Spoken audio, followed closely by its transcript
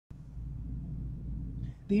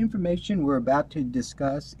The information we're about to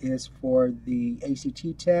discuss is for the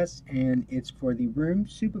ACT test, and it's for the room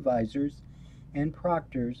supervisors and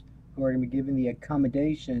proctors who are going to be given the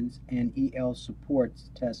accommodations and EL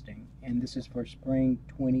supports testing, and this is for spring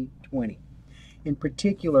 2020. In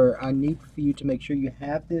particular, I need for you to make sure you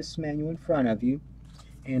have this manual in front of you,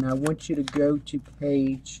 and I want you to go to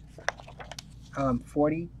page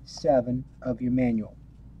 47 of your manual.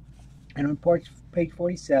 And on page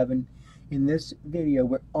 47, in this video,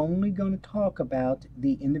 we're only going to talk about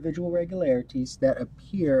the individual irregularities that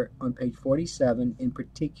appear on page 47, in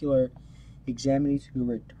particular, examinees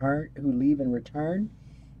who leave and return,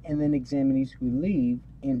 and then examinees who leave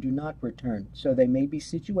and do not return. So they may be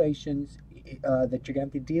situations that you're going to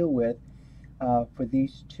have to deal with for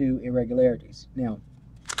these two irregularities. Now,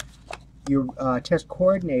 your test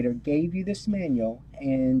coordinator gave you this manual,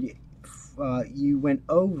 and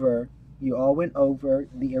you all went over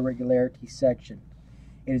the irregularity section.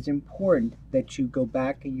 It is important that you go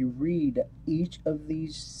back and you read each of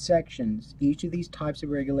these sections, each of these types of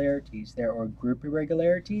irregularities. There are group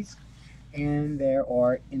irregularities and there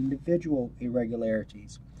are individual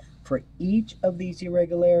irregularities. For each of these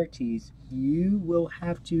irregularities, you will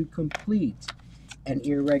have to complete an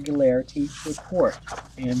irregularity report.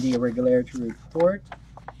 And the irregularity report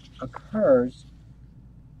occurs,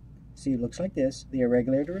 see, it looks like this. The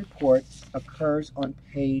irregularity report occurs on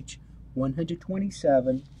page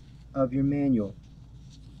 127 of your manual.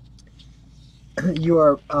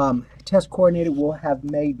 Your test coordinator will have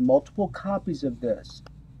made multiple copies of this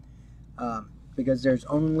because there's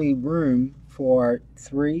only room for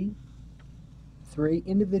three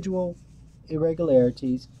individual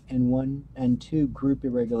irregularities and two group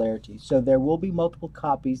irregularities. So there will be multiple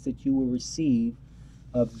copies that you will receive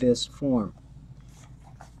of this form.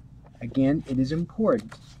 Again, it is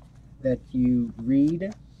important that you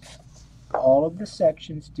read all of the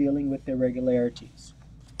sections dealing with irregularities.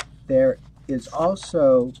 There is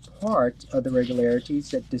also part of the irregularities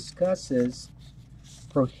that discusses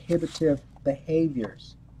prohibitive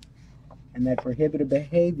behaviors. And that prohibitive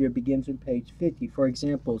behavior begins on page 50. For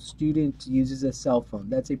example, student uses a cell phone.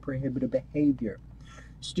 That's a prohibitive behavior.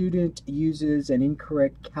 Student uses an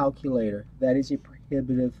incorrect calculator. That is a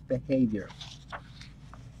prohibitive behavior.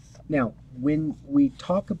 Now, when we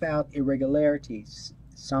talk about irregularities,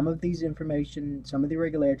 some of the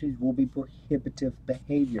irregularities will be prohibitive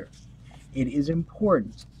behavior. It is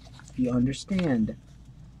important you understand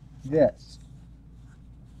this.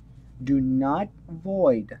 Do not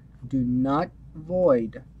void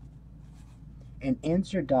an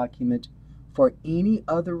answer document for any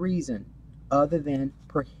other reason other than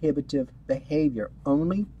prohibitive behavior.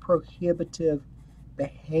 Only prohibitive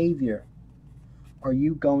behavior are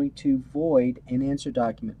you going to void an answer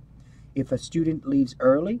document. If a student leaves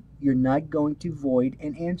early, you're not going to void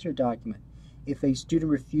an answer document. If a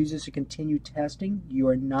student refuses to continue testing, you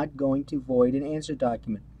are not going to void an answer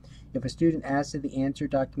document. If a student asks that the answer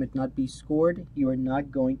document not be scored, you are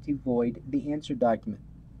not going to void the answer document.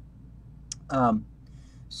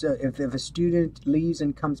 So if a student leaves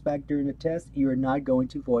and comes back during the test, you are not going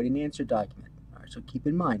to void an answer document. All right, so keep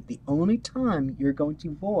in mind, the only time you're going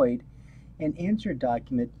to void an answer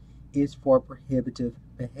document is for prohibitive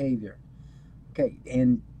behavior. Okay,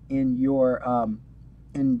 and in your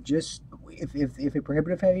and just if a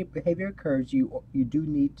prohibitive behavior occurs, you do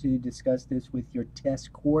need to discuss this with your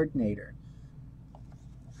test coordinator.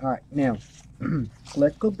 All right, now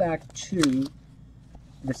let's go back to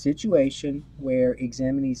the situation where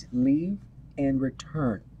examinees leave and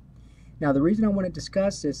return. Now, the reason I want to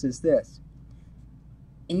discuss this is this.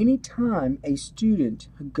 Anytime a student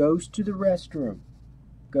goes to the restroom,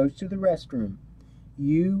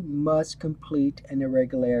 you must complete an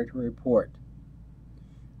irregularity report.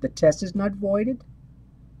 The test is not voided,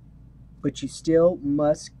 but you still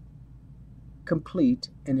must complete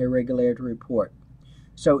an irregularity report.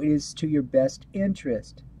 So it is to your best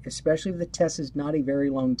interest, especially if the test is not a very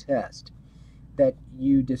long test, that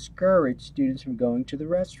you discourage students from going to the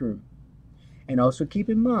restroom. And also keep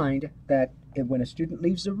in mind that when a student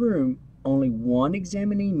leaves the room, only one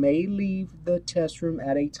examinee may leave the test room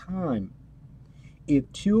at a time.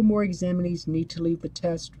 If two or more examinees need to leave the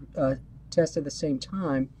test at the same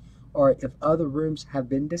time, or if other rooms have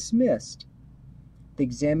been dismissed, the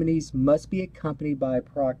examinees must be accompanied by a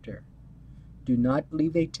proctor. Do not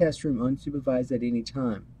leave a test room unsupervised at any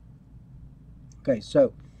time. Okay,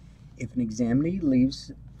 so if an examinee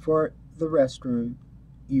leaves for the restroom,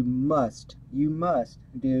 you must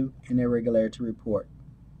do an irregularity report.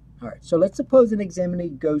 All right, so let's suppose an examinee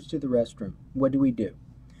goes to the restroom. What do we do?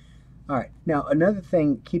 All right, now another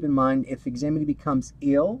thing, keep in mind, if the examinee becomes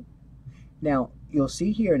ill Now, you'll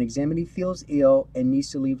see here an examinee feels ill and needs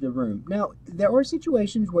to leave the room. Now, there are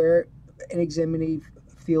situations where an examinee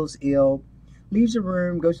feels ill, leaves the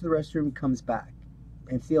room, goes to the restroom, comes back,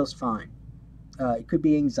 and feels fine. It could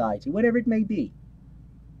be anxiety, whatever it may be.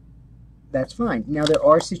 That's fine. Now, there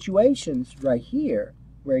are situations right here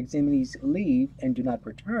where examinees leave and do not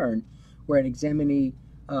return, where an examinee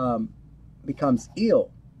becomes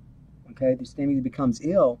ill. Okay, the examinee becomes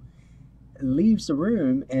ill, leaves the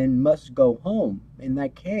room, and must go home. In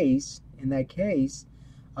that case, the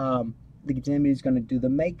examiner is going to do the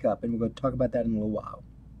makeup, and we're going to talk about that in a little while.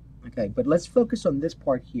 Okay, but let's focus on this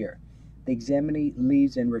part here. The examinee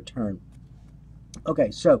leaves and returns.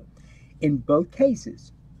 Okay, so in both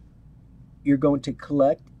cases, you're going to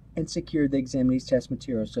collect and secure the examinee's test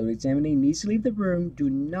materials. So the examinee needs to leave the room. Do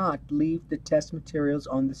not leave the test materials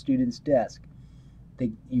on the student's desk.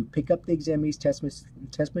 You pick up the examinee's test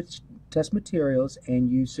materials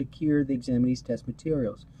and you secure the examinee's test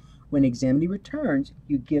materials. When the examinee returns,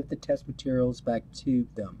 you give the test materials back to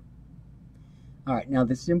them. All right, now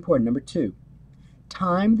this is important. Number 2,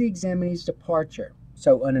 time the examinee's departure.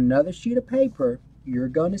 So on another sheet of paper, you're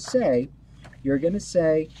going to say,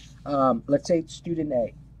 let's say it's student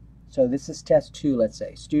A. So this is test 2, let's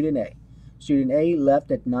say, student A. Student A left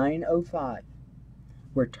at 9:05,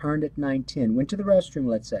 returned at 9:10, went to the restroom,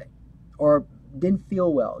 let's say, or didn't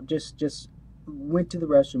feel well, just went to the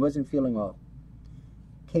restroom, wasn't feeling well,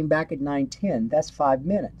 came back at 9:10. That's 5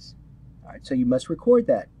 minutes. All right, so you must record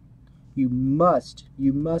that. You must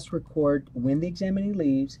record when the examinee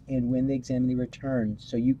leaves and when the examinee returns,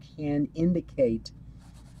 so you can indicate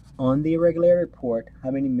on the irregularity report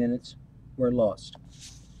how many minutes were lost.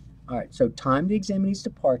 All right, so time the examinee's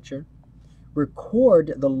departure,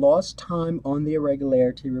 record the lost time on the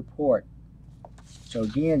irregularity report. So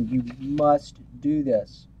again, you must do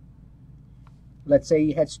this. Let's say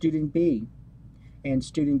you had student B, and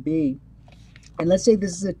let's say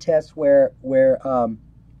this is a test where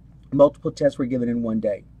multiple tests were given in one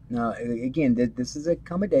day. Now, again, this is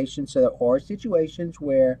accommodation, so there are situations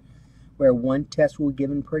where one test will be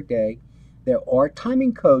given per day. There are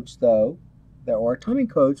timing codes, though. There are timing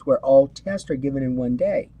codes where all tests are given in one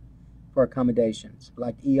day for accommodations,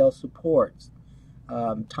 like EL supports,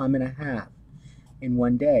 time and a half in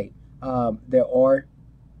one day. There are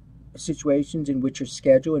situations in which your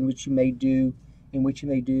schedule, in which you may do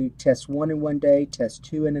test 1 in one day, test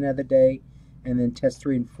 2 in another day, and then test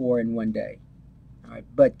 3 and 4 in one day. All right,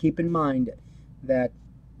 but keep in mind that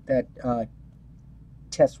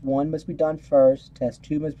test 1 must be done first, test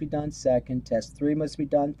 2 must be done second, test 3 must be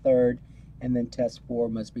done third, and then test 4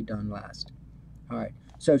 must be done last. All right,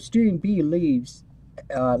 so student B leaves,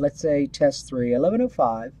 let's say test 3,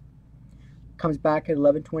 11:05, comes back at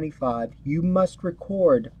 11:25. You must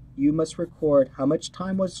record how much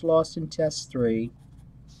time was lost in test 3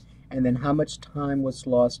 and then how much time was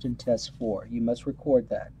lost in test 4. You must record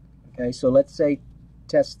that. Okay, so let's say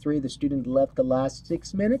test 3, the student left the last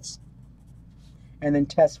 6 minutes, and then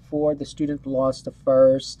test 4, the student lost the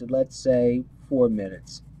first, let's say, 4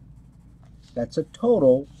 minutes. That's a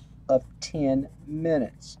total of 10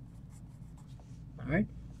 minutes. All right,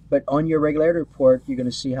 but on your regularity report, you're going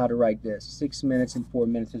to see how to write this. 6 minutes and 4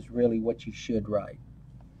 minutes is really what you should write.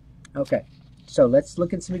 Okay, so let's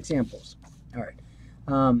look at some examples. All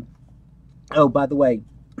right. Oh, by the way,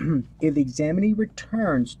 if the examinee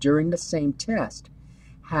returns during the same test,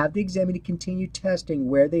 have the examinee continue testing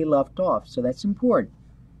where they left off. So that's important.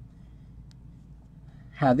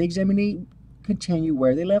 Have the examinee continue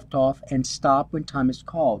where they left off and stop when time is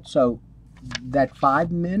called. So that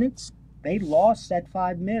 5 minutes, they lost that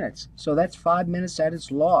 5 minutes. So that's 5 minutes that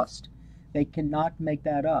is lost. They cannot make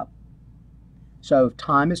that up. So if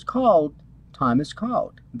time is called, time is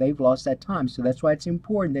called. They've lost that time. So that's why it's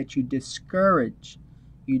important that you discourage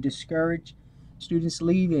students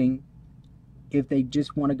leaving if they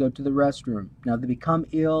just want to go to the restroom. Now, if they become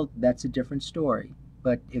ill, that's a different story.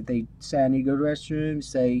 But if they say, I need to go to the restroom,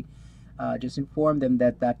 say, just inform them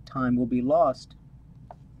that that time will be lost.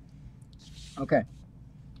 Okay.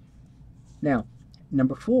 Now,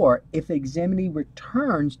 number 4, if the examinee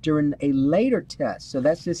returns during a later test. So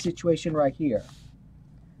that's the situation right here.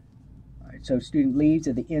 All right, so student leaves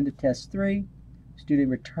at the end of test 3. Student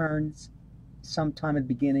returns sometime at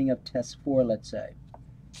the beginning of test 4, let's say.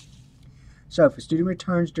 So if a student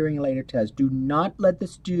returns during a later test, do not let the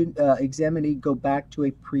student examinee go back to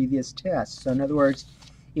a previous test. So in other words,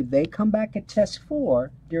 if they come back at test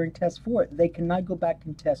 4, during test 4, they cannot go back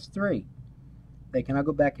in test 3. They cannot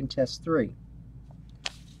go back in test 3.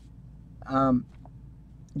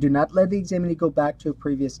 Do not let the examinee go back to a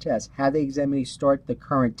previous test. Have the examinee start the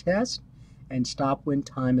current test and stop when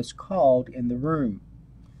time is called in the room.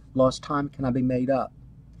 Lost time cannot be made up.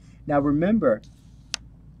 Now remember,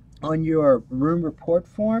 on your room report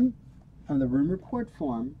form, remember,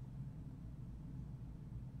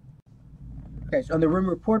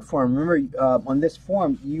 on this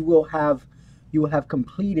form, you will have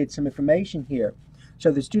completed some information here.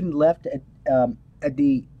 So the student left at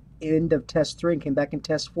the end of test 3 and came back in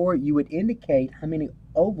test 4, you would indicate how many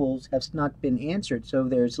ovals have not been answered. So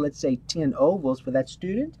there's, let's say, 10 ovals for that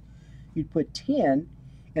student. You'd put 10,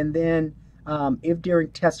 and then if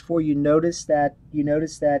during test 4 you notice that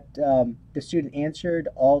the student answered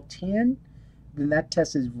all 10, then that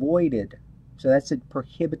test is voided. So that's a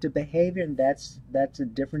prohibited behavior, and that's a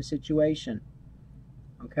different situation.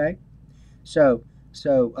 Okay, so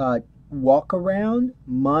walk around,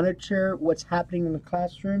 monitor what's happening in the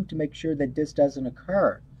classroom to make sure that this doesn't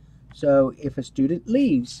occur. So if a student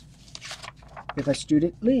leaves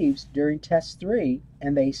during test 3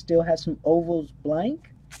 and they still have some ovals blank,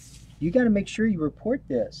 you got to make sure you report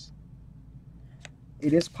this.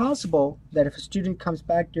 It is possible that if a student comes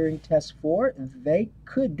back during test 4, they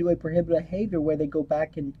could do a prohibited behavior where they go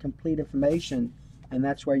back and complete information, and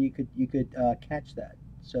that's where you could catch that.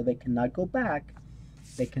 So they cannot go back.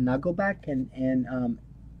 They cannot go back and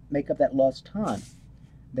make up that lost time.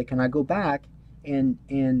 They cannot go back and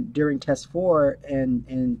during test 4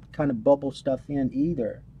 and kind of bubble stuff in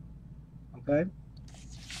either. Okay.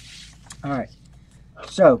 All right.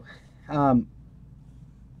 So, so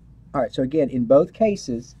again, in both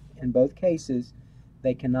cases,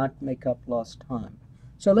 they cannot make up lost time.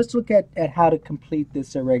 So let's look at how to complete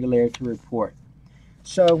this irregularity report.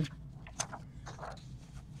 So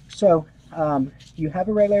you have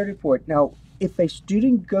a regularity report. Now, if a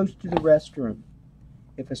student goes to the restroom,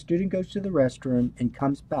 and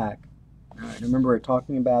comes back, all right, remember we're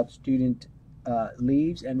talking about student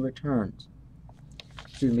leaves and returns.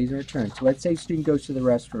 Student leaves and returns. So let's say a student goes to the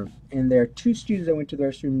restroom, and there are 2 students that went to the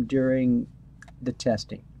restroom during the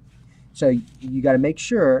testing. So you got to make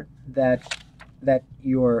sure that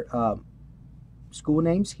your school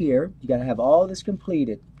name's here. You got to have all this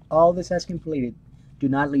completed. All this has completed. Do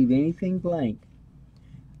not leave anything blank.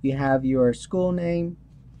 You have your school name,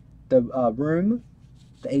 the room,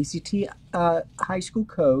 the ACT high school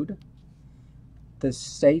code, the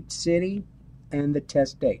state, city, and the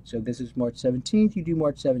test date. So if this is March 17th, you do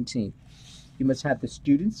March 17th. You must have the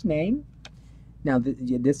student's name. Now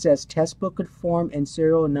this says test booklet form and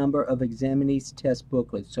serial number of examinee's test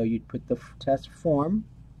booklet. So you'd put the test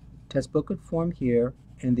booklet form here,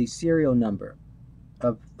 and the serial number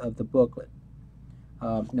of the booklet.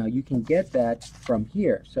 Now you can get that from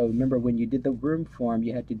here. So remember, when you did the room form,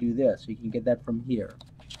 you had to do this. So you can get that from here.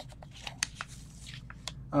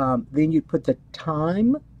 Then you put the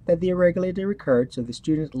time that the irregularity occurred. So the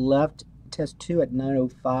student left test 2 at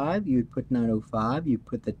 9:05. You would put 9:05. You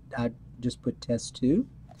put just put test 2.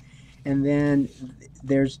 And then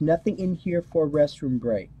there's nothing in here for restroom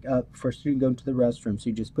break, for a student going to the restroom. So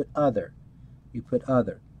you just put other. You put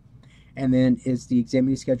other. And then is the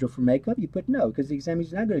examinee scheduled for makeup? You put no, because the examinee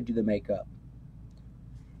is not going to do the makeup.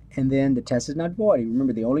 And then the test is not voided.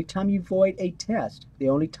 Remember, the only time you void a test, the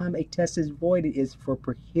only time a test is voided is for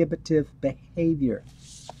prohibitive behavior.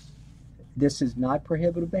 This is not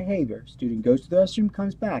prohibitive behavior. Student goes to the restroom,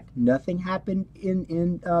 comes back. Nothing happened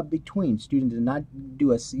in between. Student did not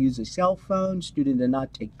use a cell phone. Student did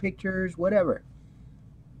not take pictures, whatever.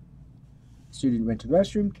 Student went to the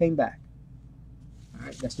restroom, came back. All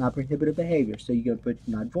right, that's not prohibitive behavior, so you're going to put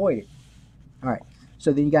not voided. All right,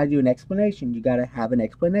 so then you got to do an explanation. You got to have an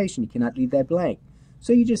explanation. You cannot leave that blank.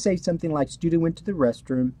 So you just say something like, student went to the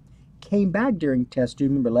restroom, came back during test 2.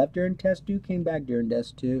 Remember, left during test 2, came back during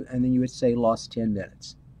test 2, and then you would say lost 10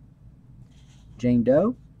 minutes. Jane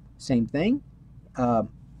Doe, same thing.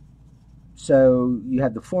 So you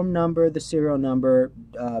have the form number, the serial number,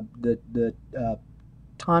 the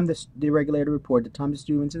time the irregularity report, the time the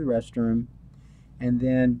student went to the restroom, and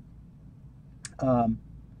then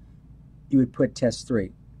you would put test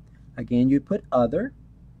 3. Again, you put other.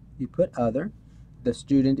 You put other. The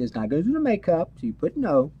student is not going to do the makeup, so you put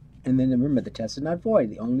no. And then remember, the test is not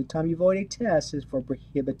void. The only time you void a test is for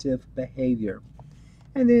prohibitive behavior.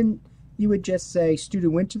 And then you would just say,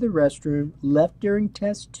 student went to the restroom, left during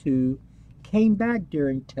test 2, came back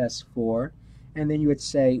during test 4, and then you would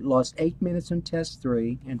say lost 8 minutes on test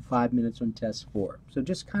 3 and 5 minutes on test 4. So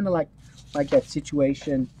just kind of like that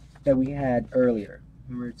situation that we had earlier.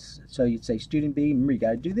 Remember, so you'd say student B, remember, you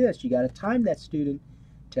got to do this. You got to time that student,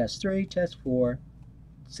 test 3, test 4,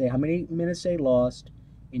 say how many minutes they lost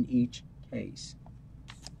in each case.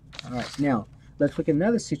 All right, now let's look at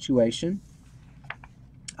another situation.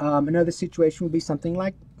 Another situation would be something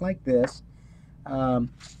like this. So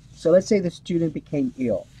let's say the student became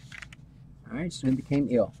ill. All right, student became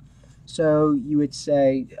ill. So you would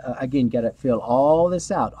say, again, you got to fill all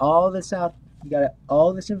this out. All this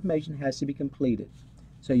information has to be completed.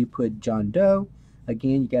 So you put John Doe.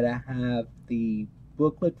 Again, you got to have the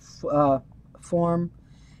booklet form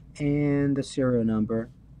and the serial number,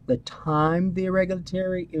 the time the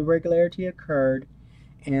irregularity occurred,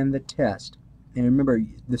 and the test. And remember,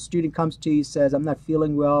 the student comes to you, says, I'm not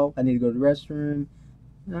feeling well, I need to go to the restroom.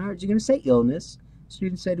 All right, you're going to say illness.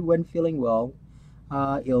 Student said he wasn't feeling well,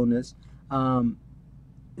 illness.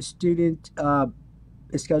 Student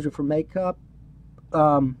is scheduled for makeup.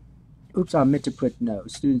 Oops, I meant to put no.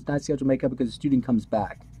 Student's not scheduled for makeup because the student comes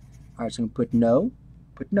back. All right, so I'm going to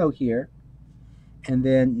put no here, and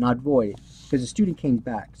then not voided because the student came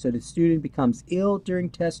back. So the student becomes ill during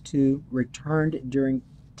test 2, returned during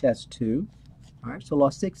test 2. All right, so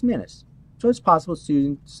lost 6 minutes. So it's possible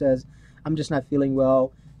student says, I'm just not feeling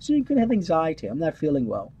well. Student could have anxiety. I'm not feeling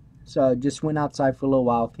well. So just went outside for a little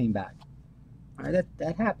while, came back. All right,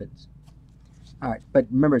 that happens. All right, but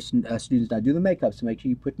remember, students not do the makeup, so make sure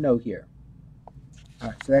you put no here. All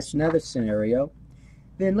right, so that's another scenario.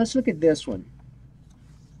 Then let's look at this one.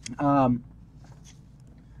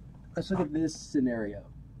 Let's look at this scenario.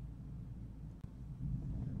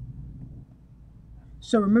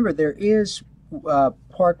 So remember, there is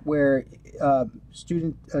part where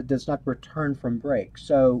student does not return from break.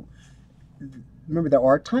 So remember, there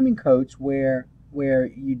are timing codes where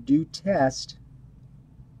you do test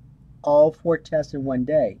all 4 tests in one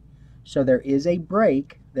day. So there is a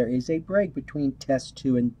break. There is a break between test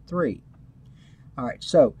 2 and 3. All right,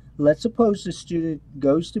 so let's suppose the student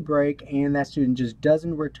goes to break and that student just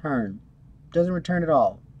doesn't return at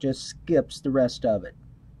all, just skips the rest of it.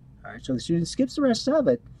 All right, so the student skips the rest of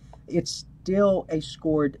it, it's still a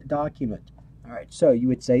scored document. All right, so you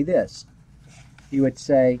would say this. You would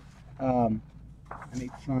say, let me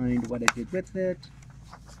find what I did with it.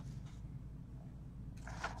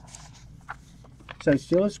 So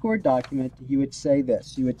still a scored document, you would say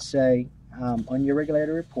this. You would say on your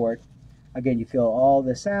irregularity report, again, you fill all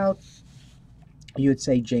this out. You would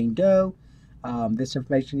say Jane Doe. This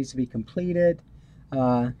information needs to be completed.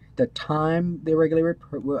 The time the irregularity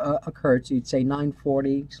occurred, so you'd say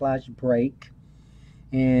 9:40/break.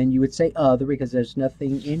 And you would say other because there's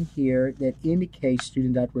nothing in here that indicates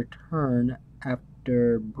student not return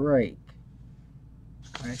after break.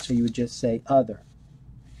 All right, so you would just say other.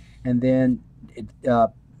 And then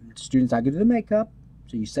student's not going to do the makeup,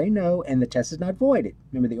 so you say no, and the test is not voided.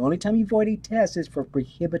 Remember, the only time you void a test is for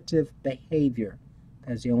prohibitive behavior.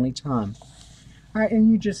 That's the only time. All right,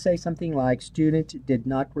 and you just say something like, student did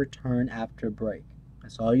not return after break.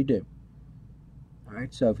 That's all you do. All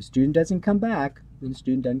right, so if a student doesn't come back, then the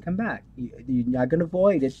student doesn't come back. You're not going to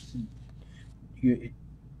void it.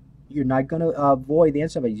 You're not going to void the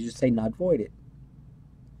answer of it. You just say not voided.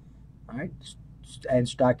 All right, and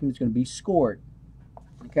this document is going to be scored.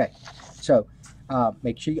 Okay, so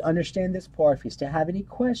make sure you understand this part. If you still have any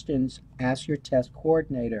questions, ask your test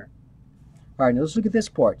coordinator. All right, now let's look at this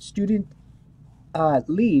part. Student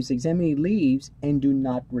leaves, examinee leaves, and do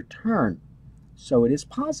not return. So it is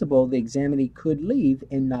possible the examinee could leave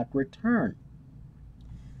and not return.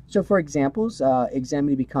 So for examples,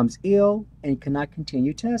 examinee becomes ill and cannot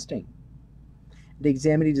continue testing. The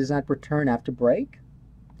examinee does not return after break,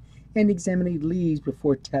 and the examinee leaves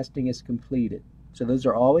before testing is completed. So those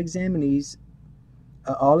are all examinees,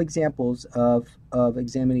 all examples of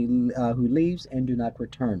examinee who leaves and do not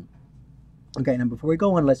return. Okay, now before we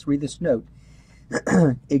go on, let's read this note.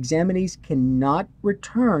 Examinees cannot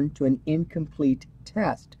return to an incomplete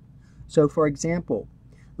test. So for example,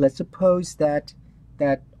 let's suppose that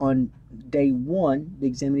on day 1, the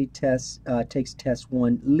examinee takes test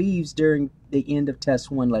 1, leaves during the end of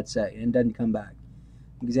test 1, let's say, and doesn't come back.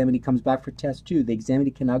 The examinee comes back for test 2. The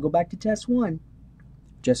examinee cannot go back to test 1.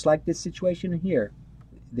 Just like this situation here.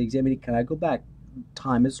 The examinee cannot go back.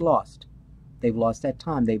 Time is lost. They've lost that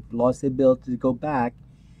time. They've lost the ability to go back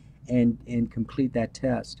and complete that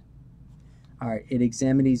test. All right, it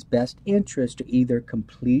examinee's best interest to either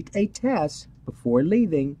complete a test before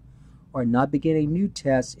leaving or not begin a new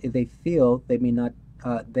test if they feel they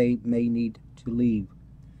may need to leave.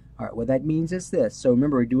 All right, what that means is this. So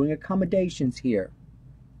remember, we're doing accommodations here.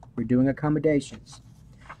 We're doing accommodations.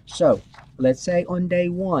 So let's say on day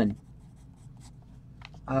 1,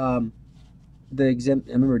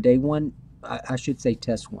 remember day 1, I should say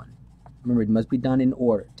test 1. Remember, it must be done in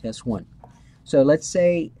order, test 1. So let's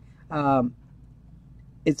say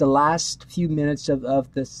it's the last few minutes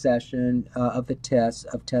of the session, of the test,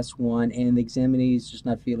 of test 1, and the examinee is just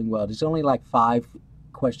not feeling well. There's only like 5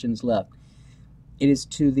 questions left. It is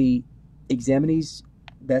to the examinee's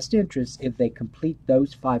best interest if they complete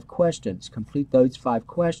those 5 questions.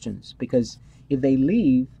 Because if they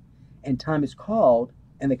leave and time is called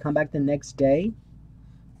and they come back the next day,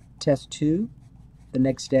 test 2, the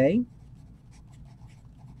next day,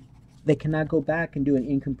 they cannot go back and do an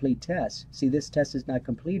incomplete test. See, this test is not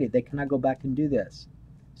completed. They cannot go back and do this.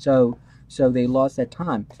 So they lost that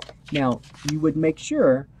time. Now, you would make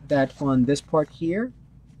sure that on this part here,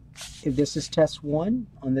 if this is test 1,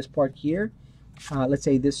 on this part here, let's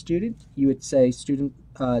say this student, you would say student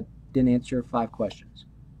didn't answer 5 questions.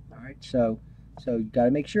 All right, so you got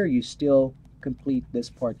to make sure you still complete this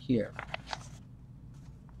part here.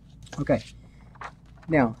 Okay.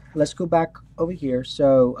 Now, let's go back over here.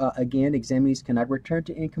 So, again, examinees cannot return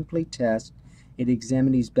to incomplete test. It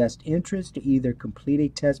examinee's best interest to either complete a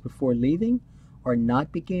test before leaving or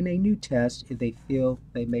not begin a new test if they feel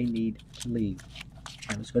they may need to leave.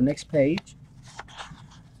 Now, let's go to the next page.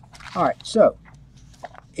 All right, so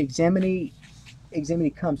examinee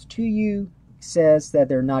comes to you, says that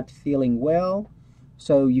they're not feeling well,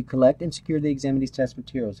 so you collect and secure the examinee's test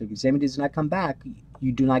materials. If the examinee does not come back,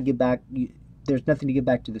 you do not give back. There's nothing to give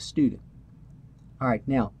back to the student. All right,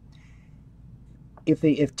 now,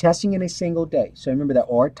 if testing in a single day, so remember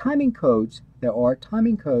there are timing codes. There are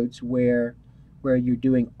timing codes where you're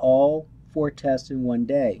doing all 4 tests in one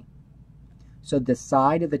day. So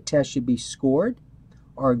decide if the test should be scored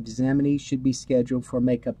or examinee should be scheduled for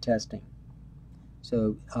makeup testing.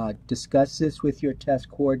 So discuss this with your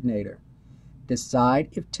test coordinator. Decide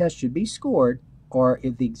if tests should be scored or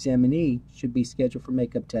if the examinee should be scheduled for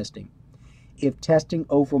makeup testing. If testing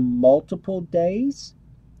over multiple days,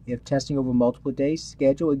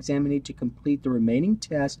 schedule examinee to complete the remaining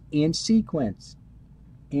tests in sequence.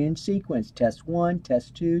 Test 1,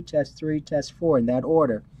 test 2, test 3, test 4, in that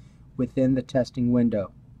order within the testing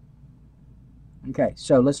window. Okay,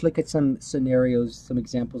 so let's look at some scenarios, some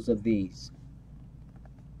examples of these.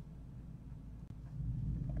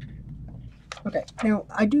 Okay, now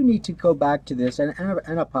I do need to go back to this, and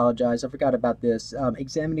I apologize, I forgot about this.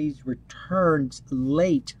 Examinees returns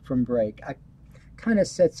late from break. I kind of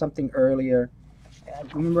said something earlier.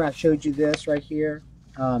 Remember I showed you this right here?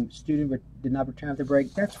 Student did not return after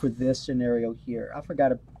break. That's for this scenario here. I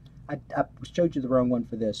forgot, I showed you the wrong one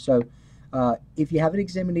for this. So if you have an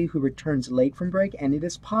examinee who returns late from break, and it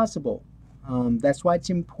is possible, that's why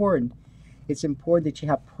it's important. It's important that you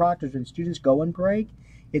have proctors when students go on break.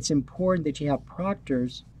 It's important that you have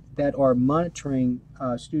proctors that are monitoring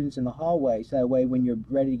students in the hallway, so that way when you're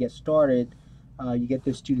ready to get started, you get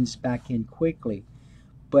those students back in quickly.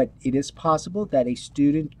 But it is possible that a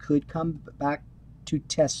student could come back to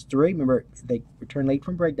test 3. Remember, they return late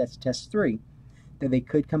from break, that's test 3. That they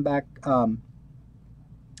could come back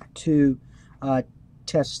to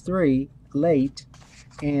test 3 late,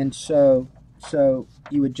 and so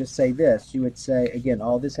you would just say this. You would say, again,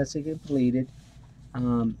 all this has to be completed.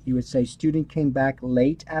 You would say student came back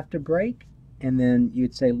late after break, and then you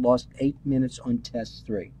would say lost 8 minutes on test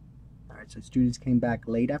 3. All right, so students came back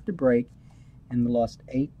late after break and lost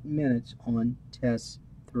 8 minutes on test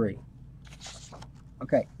 3.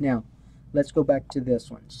 Okay, now let's go back to this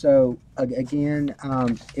one. So again,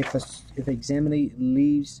 if examinee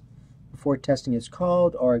leaves before testing is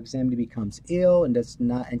called, or examinee becomes ill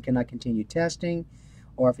and cannot continue testing,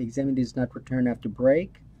 or if examinee does not return after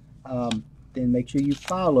break, then make sure you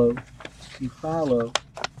follow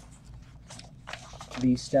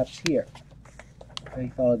these steps here.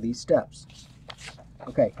 Okay, follow these steps.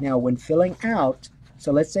 Okay, now when filling out,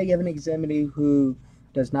 so let's say you have an examinee who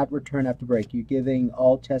does not return after break. You're giving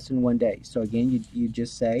all tests in one day. So again, you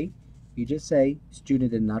just say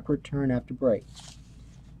student did not return after break.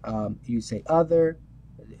 You say other,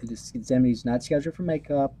 this examinee is not scheduled for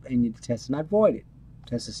makeup, and the test is not voided. The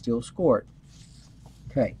test is still scored.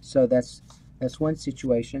 Okay, so that's one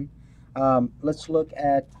situation. Let's look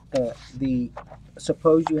at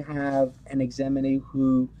suppose you have an examinee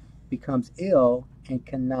who becomes ill and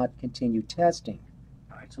cannot continue testing.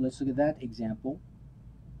 All right, so let's look at that example.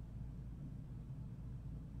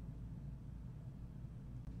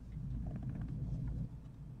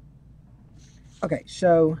 Okay,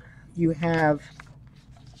 so you have,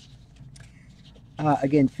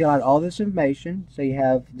 again, fill out all this information. So you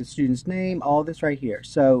have the student's name, all this right here.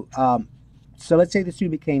 So, so let's say the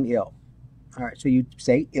student became ill. All right, so you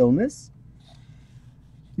say illness.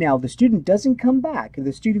 Now, the student doesn't come back. If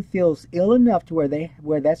the student feels ill enough to where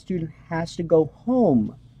that student has to go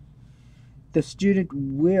home, the student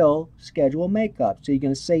will schedule makeup. So you're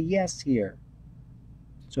going to say yes here.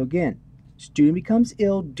 So again, student becomes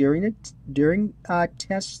ill during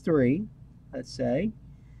test 3, let's say,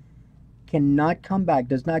 cannot come back,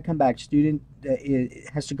 does not come back. Student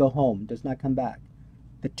has to go home, does not come back.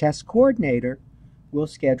 The test coordinator will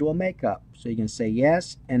schedule makeup. So you can say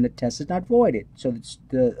yes, and the test is not voided. So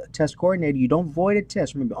the test coordinator, you don't void a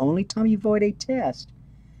test. Remember, the only time you void a test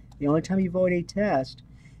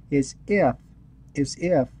is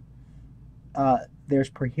if there's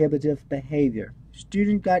prohibitive behavior.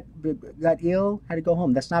 Student got ill, had to go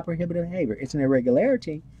home. That's not prohibitive behavior. It's an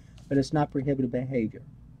irregularity, but it's not prohibitive behavior.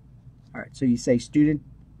 All right, so you say student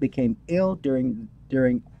became ill during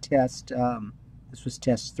test, this was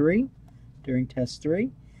test 3, during test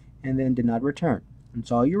 3, and then did not return.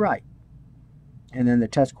 That's all you write. And then the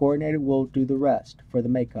test coordinator will do the rest for the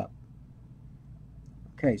makeup.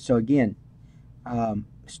 Okay, so again,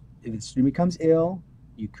 if the student becomes ill,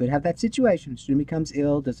 you could have that situation. The student becomes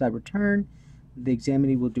ill, does not return, the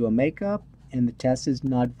examinee will do a makeup, and the test is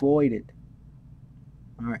not voided.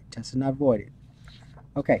 All right, test is not voided.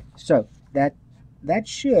 Okay, so that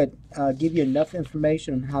should give you enough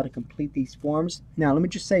information on how to complete these forms. Now, let me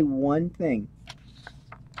just say one thing.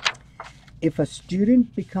 If a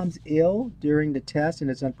student becomes ill during the test and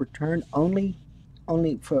does not return, only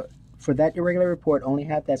for that irregular report, only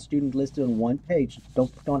have that student listed on one page.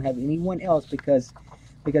 Don't have anyone else, because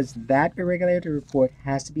that irregularity report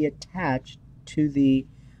has to be attached to the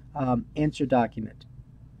answer document.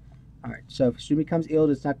 All right, so if a student becomes ill,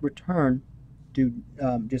 does not return,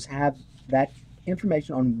 just have that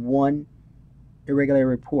information on one irregular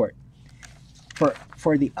report.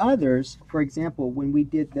 For the others, for example, when we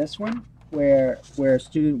did this one, where a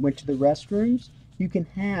student went to the restrooms, you can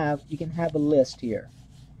have a list here,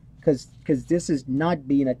 because this is not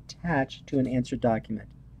being attached to an answer document.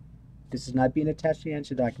 This is not being attached to the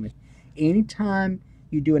answer document. Anytime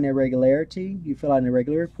you do an irregularity, you fill out an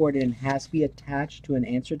irregular report, and it has to be attached to an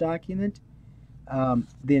answer document,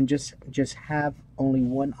 then just have only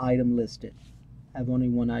one item listed. Have only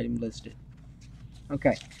one item listed.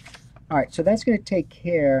 Okay. All right. So that's going to take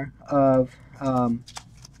care of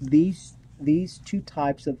these two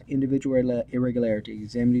types of individual irregularity: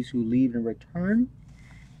 examinees who leave and return,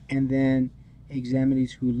 and then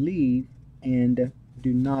examinees who leave and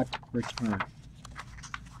do not return.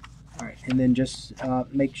 All right. And then just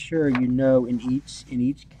make sure you know in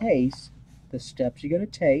each case the steps you're going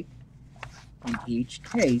to take. In each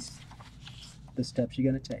case, the steps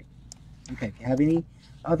you're going to take. Okay, if you have any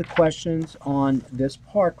other questions on this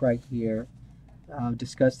part right here,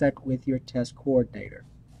 discuss that with your test coordinator.